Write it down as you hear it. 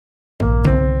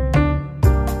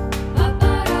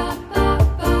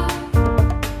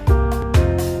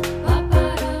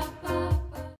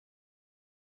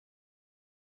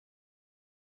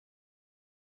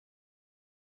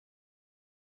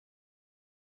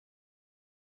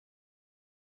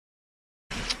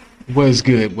What is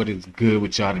good? What is good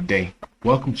with y'all today?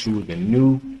 Welcome to the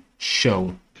new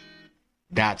show,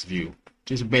 Dott's View.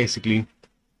 Just basically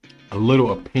a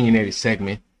little opinionated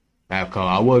segment I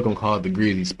was gonna call it the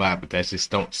greasy spot, but that just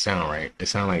don't sound right. It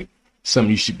sounds like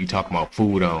something you should be talking about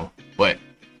food on. But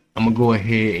I'm gonna go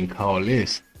ahead and call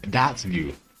this Dott's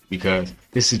View because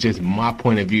this is just my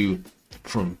point of view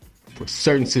from for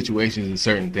certain situations and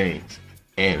certain things.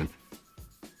 And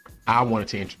I wanted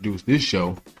to introduce this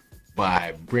show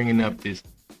by bringing up this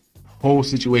whole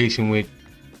situation with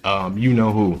you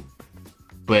know who.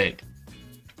 But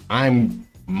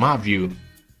my view,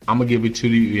 I'm gonna give it to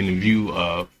you in the view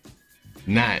of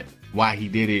not why he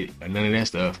did it or none of that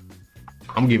stuff.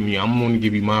 I'm gonna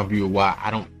give you my view of why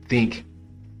I don't think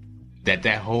that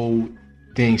whole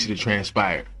thing should have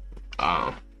transpired.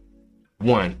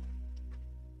 One,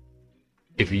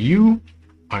 if you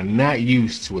are not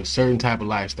used to a certain type of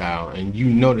lifestyle and you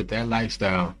know that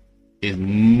lifestyle is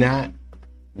not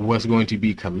what's going to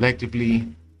be collectively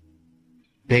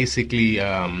basically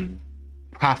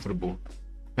profitable,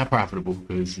 not profitable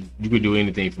because you could do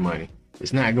anything for money.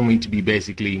 It's not going to be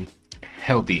basically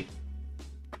healthy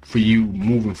for you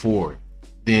moving forward.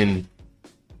 Then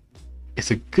it's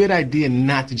a good idea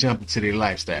not to jump into their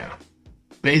lifestyle.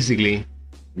 Basically,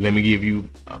 let me give you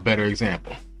a better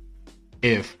example.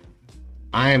 If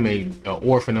I am an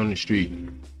orphan on the street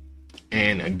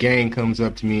and a gang comes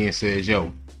up to me and says,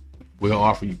 yo, we'll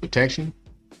offer you protection,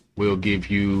 we'll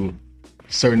give you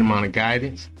a certain amount of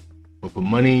guidance, we'll put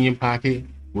money in your pocket,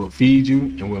 we'll feed you,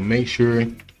 and we'll make sure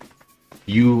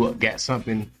you got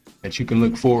something that you can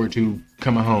look forward to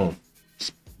coming home.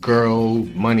 Girl,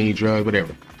 money, drugs,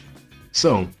 whatever.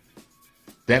 So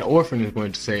that orphan is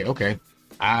going to say, okay,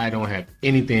 I don't have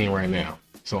anything right now,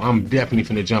 so I'm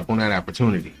definitely finna jump on that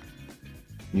opportunity.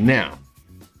 Now,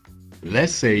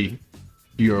 let's say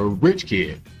you're a rich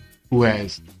kid who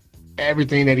has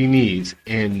everything that he needs,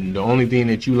 and the only thing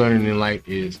that you learn in life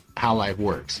is how life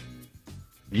works.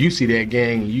 You see that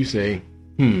gang and you say,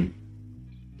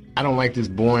 I don't like this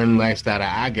boring lifestyle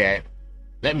that I got.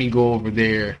 Let me go over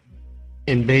there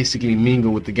and basically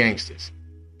mingle with the gangsters.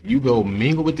 You go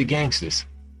mingle with the gangsters.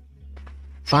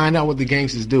 Find out what the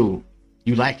gangsters do.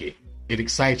 You like it. It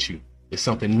excites you. It's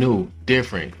something new,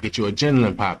 different. Get your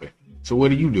adrenaline popping. So what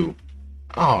do?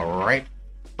 All right,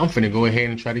 I'm finna go ahead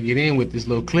and try to get in with this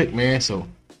little clique, man, so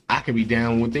I can be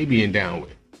down with what they being down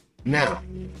with. Now,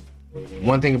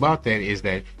 one thing about that is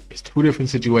that it's two different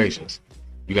situations.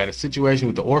 You got a situation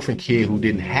with the orphan kid who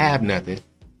didn't have nothing.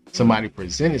 Somebody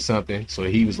presented something, so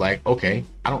he was like, okay,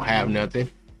 I don't have nothing.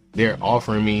 They're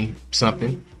offering me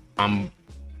something. I'm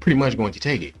pretty much going to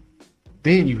take it.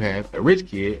 Then you have a rich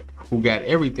kid who got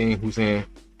everything, who's saying,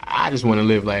 I just want to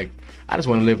live like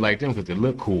them because they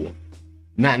look cool.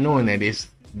 Not knowing that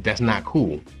that's not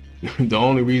cool. The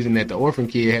only reason that the orphan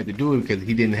kid had to do it because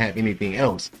he didn't have anything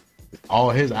else. All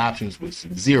his options was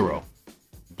zero.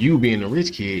 You being a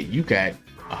rich kid, you got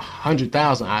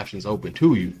 100,000 options open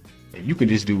to you, and you can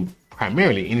just do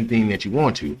primarily anything that you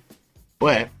want to.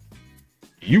 But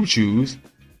you choose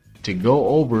to go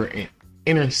over and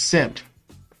intercept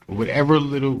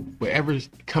whatever's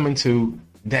coming to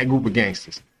that group of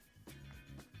gangsters.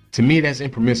 To me, that's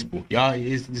impermissible. Y'all,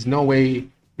 there's no way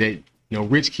that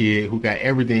rich kid who got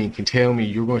everything can tell me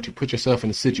you're going to put yourself in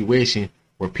a situation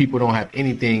where people don't have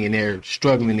anything and they're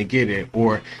struggling to get it,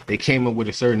 or they came up with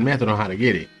a certain method on how to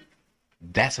get it.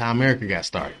 That's how America got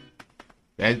started.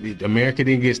 America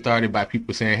didn't get started by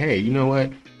people saying, hey, you know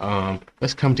what?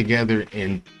 Let's come together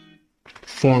and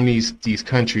form these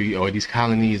countries or these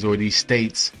colonies or these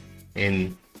states,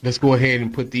 and let's go ahead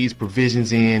and put these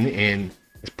provisions in, and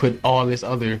let's put all this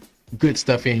other good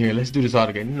stuff in here. Let's do this all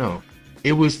together. No,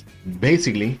 it was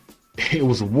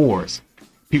wars.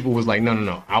 People was like,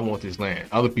 no, I want this land.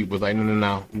 Other people was like,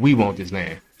 no, we want this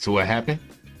land. So what happened?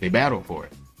 They battled for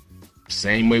it.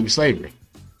 Same way with slavery.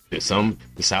 The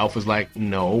South was like,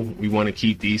 no, we want to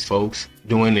keep these folks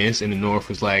doing this. And the North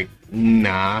was like,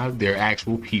 nah, they're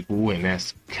actual people, and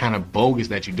that's kind of bogus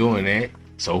that you're doing that.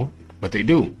 So what they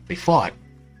do, they fought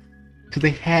because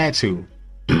they had to.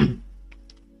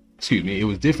 Excuse me. It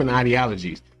was different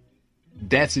ideologies.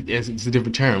 It's a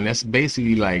different term. That's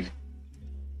basically like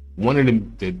one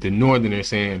of the Northerners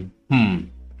saying,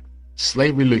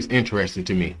 slavery looks interesting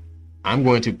to me. I'm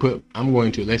going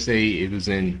to, let's say it was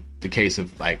in the case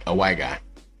of like a white guy.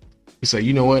 He said,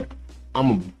 you know what?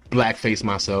 I'm gonna blackface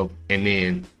myself and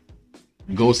then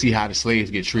go see how the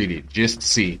slaves get treated, just to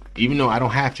see, even though I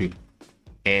don't have to.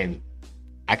 And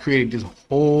I created this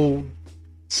whole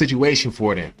situation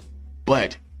for them,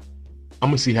 but I'm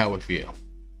gonna see how it feels.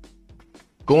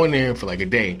 go in there for like a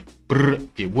day,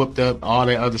 get whooped up, all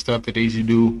that other stuff that they used to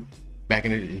do back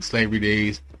in slavery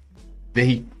days.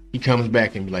 Then he comes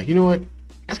back and be like, you know what?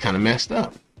 That's kind of messed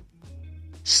up.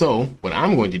 So what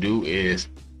I'm going to do is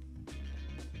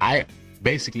I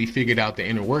basically figured out the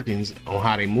inner workings on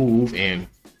how they move and,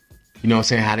 you know what I'm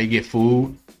saying, how they get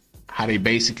food, how they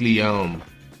basically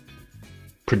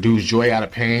produce joy out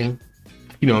of pain.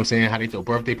 You know what I'm saying? How they throw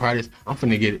birthday parties. I'm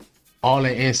finna get all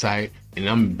that insight, and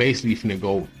I'm basically finna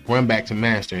go run back to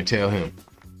Master and tell him,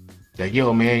 like,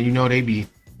 yo, man, you know,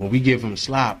 when we give them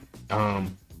slop,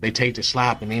 they take the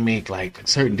slop and they make like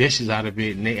certain dishes out of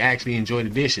it, and they actually enjoy the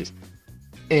dishes.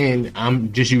 And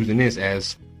I'm just using this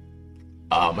as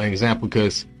an example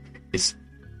because it's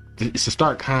a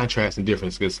stark contrast and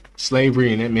difference, because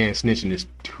slavery and that man snitching is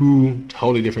two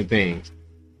totally different things.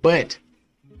 But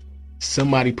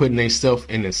somebody putting themselves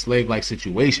in a slave-like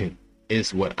situation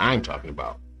is what I'm talking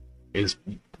about. It's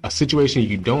a situation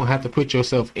you don't have to put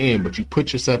yourself in, but you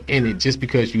put yourself in it just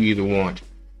because you either want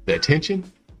the attention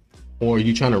or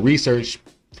you trying to research.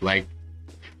 Like,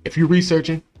 if you're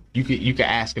researching, you can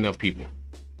ask enough people.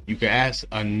 You can ask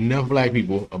enough black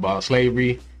people about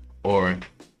slavery or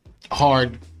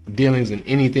hard dealings and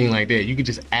anything like that. You can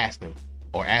just ask them,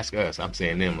 or ask us. I'm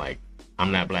saying them like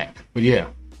I'm not black. But yeah,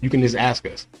 you can just ask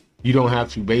us. You don't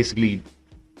have to basically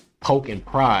poke and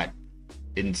prod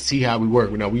and see how we work.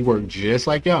 Now, we work just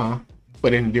like y'all,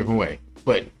 but in a different way.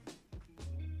 But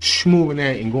moving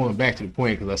that and going back to the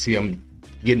point, because I see I'm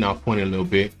getting off point a little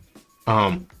bit.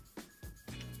 You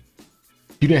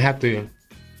didn't have to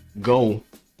go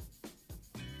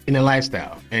in a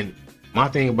lifestyle. And my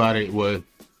thing about it was,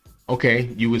 okay,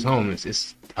 you was homeless.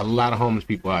 It's a lot of homeless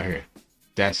people out here.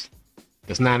 That's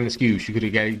not an excuse.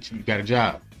 You got a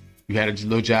job. You had a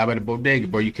little job at a bodega,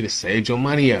 bro. You could have saved your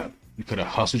money up. You could have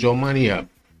hustled your money up.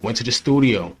 Went to the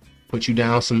studio, put you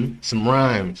down some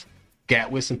rhymes,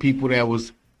 got with some people that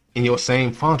was in your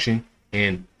same function,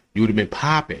 and you would have been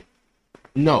popping.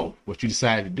 No, what you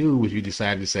decided to do was you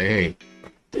decided to say, hey,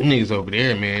 them niggas over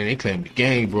there, man, they claim the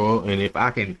gang, bro. And if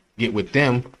I can get with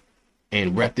them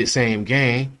and rep the same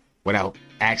gang without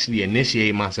actually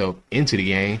initiating myself into the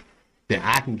gang, then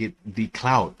I can get the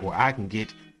clout, or I can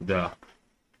get the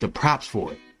props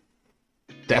for it.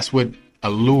 That's what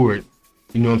allured,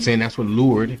 you know what I'm saying? That's what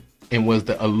lured and was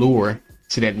the allure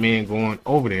to that man going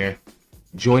over there,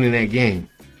 joining that gang.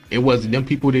 It wasn't, them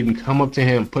people didn't come up to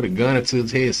him, put a gun to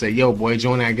his head, and say, yo, boy,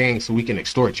 join our gang so we can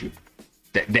extort you.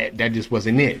 That just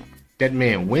wasn't it. That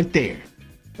man went there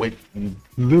with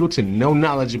little to no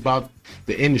knowledge about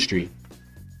the industry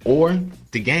or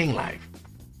the gang life.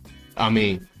 I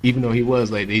mean, even though he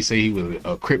was, like, they say he was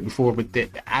a Crip before, but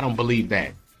I don't believe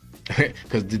that.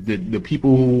 Because the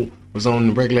people who was on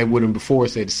the regular with him before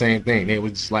said the same thing. They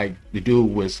was just like, the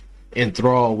dude was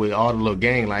enthralled with all the little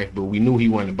gang life, but we knew he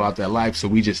wasn't about that life, so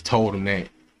we just told him that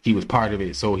he was part of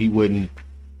it so he wouldn't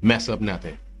mess up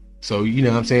nothing. So, you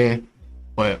know what I'm saying?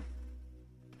 But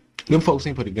them folks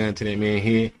ain't put a gun to that man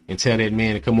head and tell that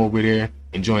man to come over there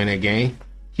and join that gang.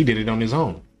 He did it on his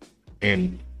own.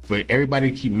 And for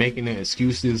everybody to keep making the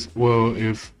excuses, well,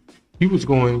 if he was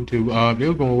going to, they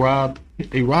were going to rob,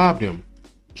 they robbed him.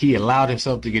 He allowed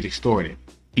himself to get extorted.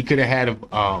 He could have had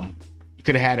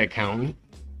an accountant.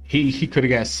 He could have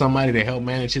got somebody to help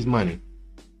manage his money.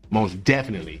 Most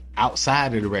definitely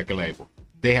outside of the record label.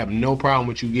 They have no problem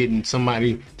with you getting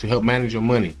somebody to help manage your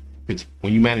money. Because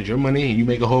when you manage your money and you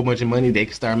make a whole bunch of money, they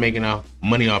can start making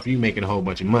money off you making a whole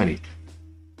bunch of money.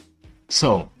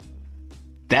 So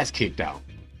that's kicked out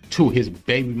to his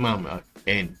baby mama.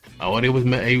 And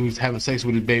he was having sex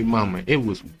with his baby mama. It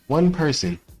was one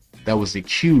person that was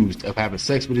accused of having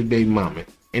sex with his baby mama,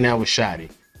 and that was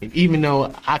Shotty. And even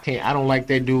though I don't like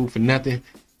that dude for nothing,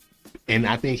 and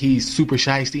I think he's super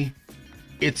shiesty,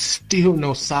 it's still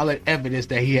no solid evidence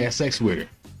that he had sex with her.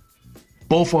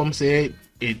 Both of them said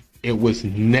it was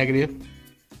negative.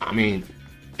 I mean,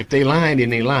 if they lying, then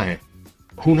they lying.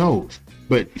 Who knows?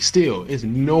 But still, there's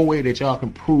no way that y'all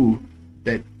can prove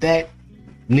that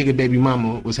nigga baby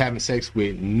mama was having sex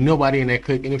with nobody in that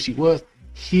clique. And if she was,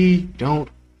 he don't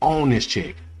own this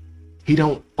chick. He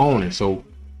don't own her. So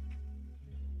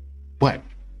what?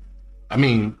 I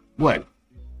mean, what?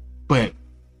 But,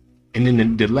 and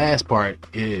then the last part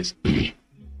is,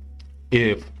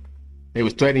 if they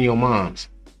was threatening your moms,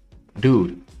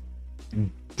 dude,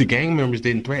 the gang members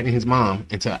didn't threaten his mom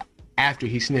until after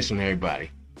he snitched on everybody.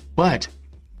 But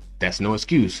that's no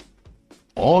excuse.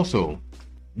 Also,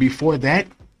 before that,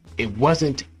 it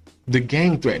wasn't the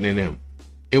gang threatening him.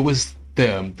 It was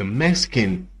the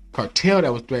Mexican cartel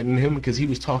that was threatening him because he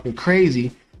was talking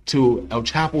crazy to El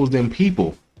Chapo's them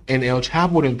people. And El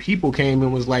Chapo and people came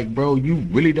and was like, bro, you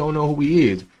really don't know who he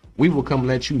is. We will come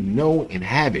let you know and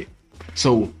have it.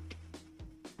 So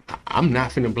I'm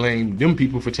not finna blame them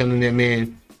people for telling that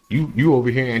man, you over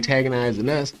here antagonizing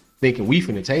us, thinking we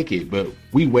finna take it. But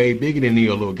we way bigger than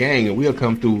your little gang, and we'll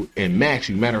come through and max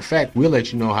you. Matter of fact, we'll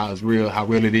let you know how it's real, how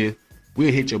real it is.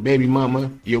 We'll hit your baby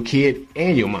mama, your kid,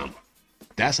 and your mama.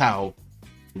 That's how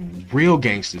real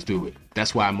gangsters do it.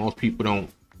 That's why most people don't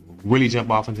really jump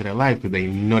off into their life, because they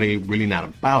know they really not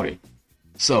about it.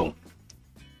 So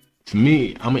for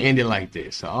me, I'm gonna end it like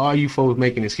this. So all you folks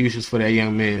making excuses for that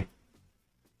young man,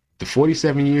 the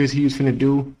 47 years he was finna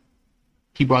do,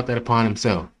 he brought that upon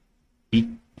himself.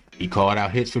 He called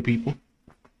out hits for people.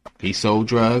 He sold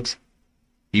drugs.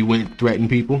 He went threatening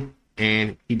people,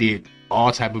 and he did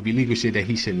all type of illegal shit that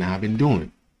he should not have been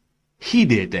doing. He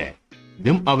did that.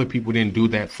 Them other people didn't do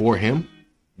that for him.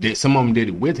 Some of them did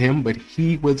it with him, but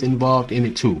he was involved in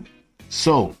it too.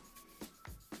 So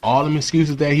all them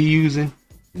excuses that he using,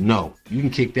 no, you can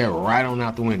kick that right on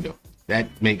out the window. That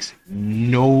makes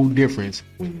no difference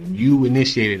when you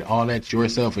initiated all that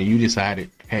yourself and you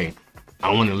decided, hey,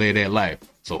 I want to live that life,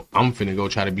 so I'm finna go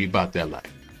try to be about that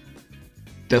life.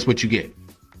 That's what you get.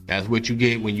 That's what you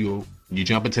get when you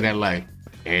jump into that life,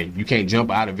 and you can't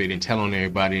jump out of it and tell on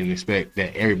everybody and expect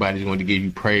that everybody's going to give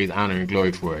you praise, honor, and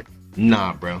glory for it.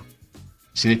 Nah, bro.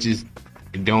 Snitches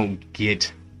don't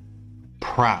get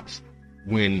props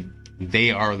when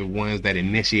they are the ones that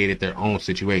initiated their own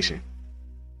situation.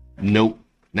 Nope,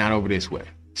 not over this way.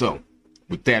 So,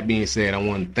 with that being said, I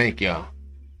want to thank y'all.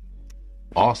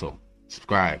 Also,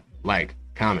 subscribe, like,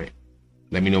 comment.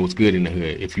 Let me know what's good in the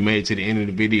hood. If you made it to the end of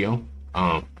the video,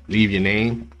 leave your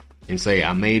name and say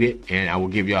I made it, and I will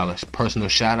give y'all a personal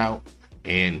shout out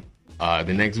in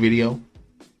the next video,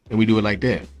 and we do it like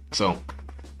that. So,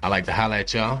 I like to holler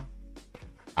at y'all.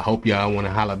 I hope y'all want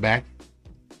to holler back.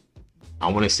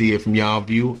 I want to see it from y'all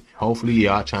view. Hopefully,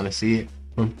 y'all trying to see it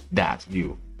from Dott's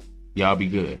view. Y'all be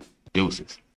good.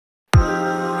 Deuces.